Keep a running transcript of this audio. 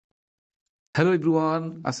Hello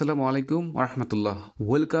everyone, Assalamu alaikum wa rahmatullah.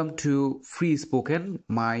 Welcome to Free Spoken.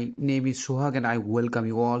 My name is Sohag and I welcome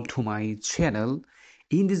you all to my channel.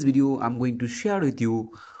 In this video, I'm going to share with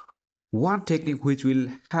you one technique which will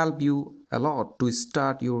help you a lot to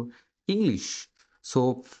start your English.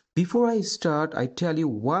 So before I start, I tell you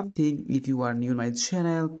one thing. If you are new to my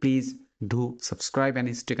channel, please do subscribe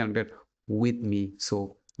and stay connected with me.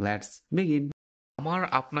 So let's begin. আমার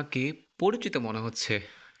আপনাকে পরিচিত মনে হচ্ছে।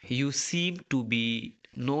 You seem to be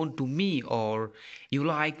known to me or you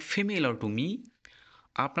like familiar to me.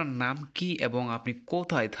 আপনার নাম কি এবং আপনি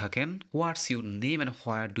কোথায় থাকেন? What's your name and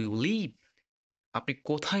where do you live? আপনি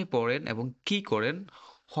কোথায় পড়েন এবং কি করেন?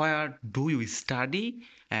 Where do you study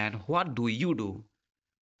and what do you do?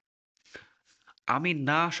 আমি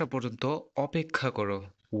না আসা পর্যন্ত অপেক্ষা করো।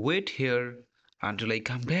 Wait here until I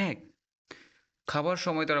come back. খাবার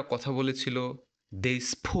সময় তারা কথা বলেছিল। They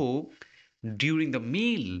spoke during the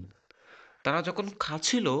meal. তারা যখন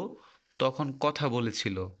খাচ্ছিল তখন কথা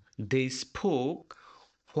বলেছিল। They spoke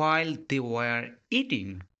while they were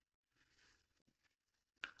eating.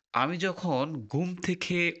 আমি যখন ঘুম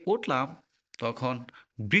থেকে উঠলাম তখন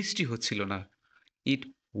বৃষ্টি হচ্ছিল না। It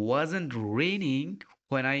wasn't raining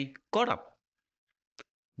when I got up.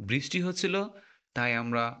 বৃষ্টি হচ্ছিল তাই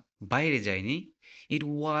আমরা বাইরে যাইনি। It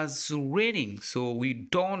was raining so we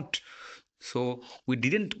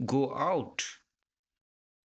didn't go out.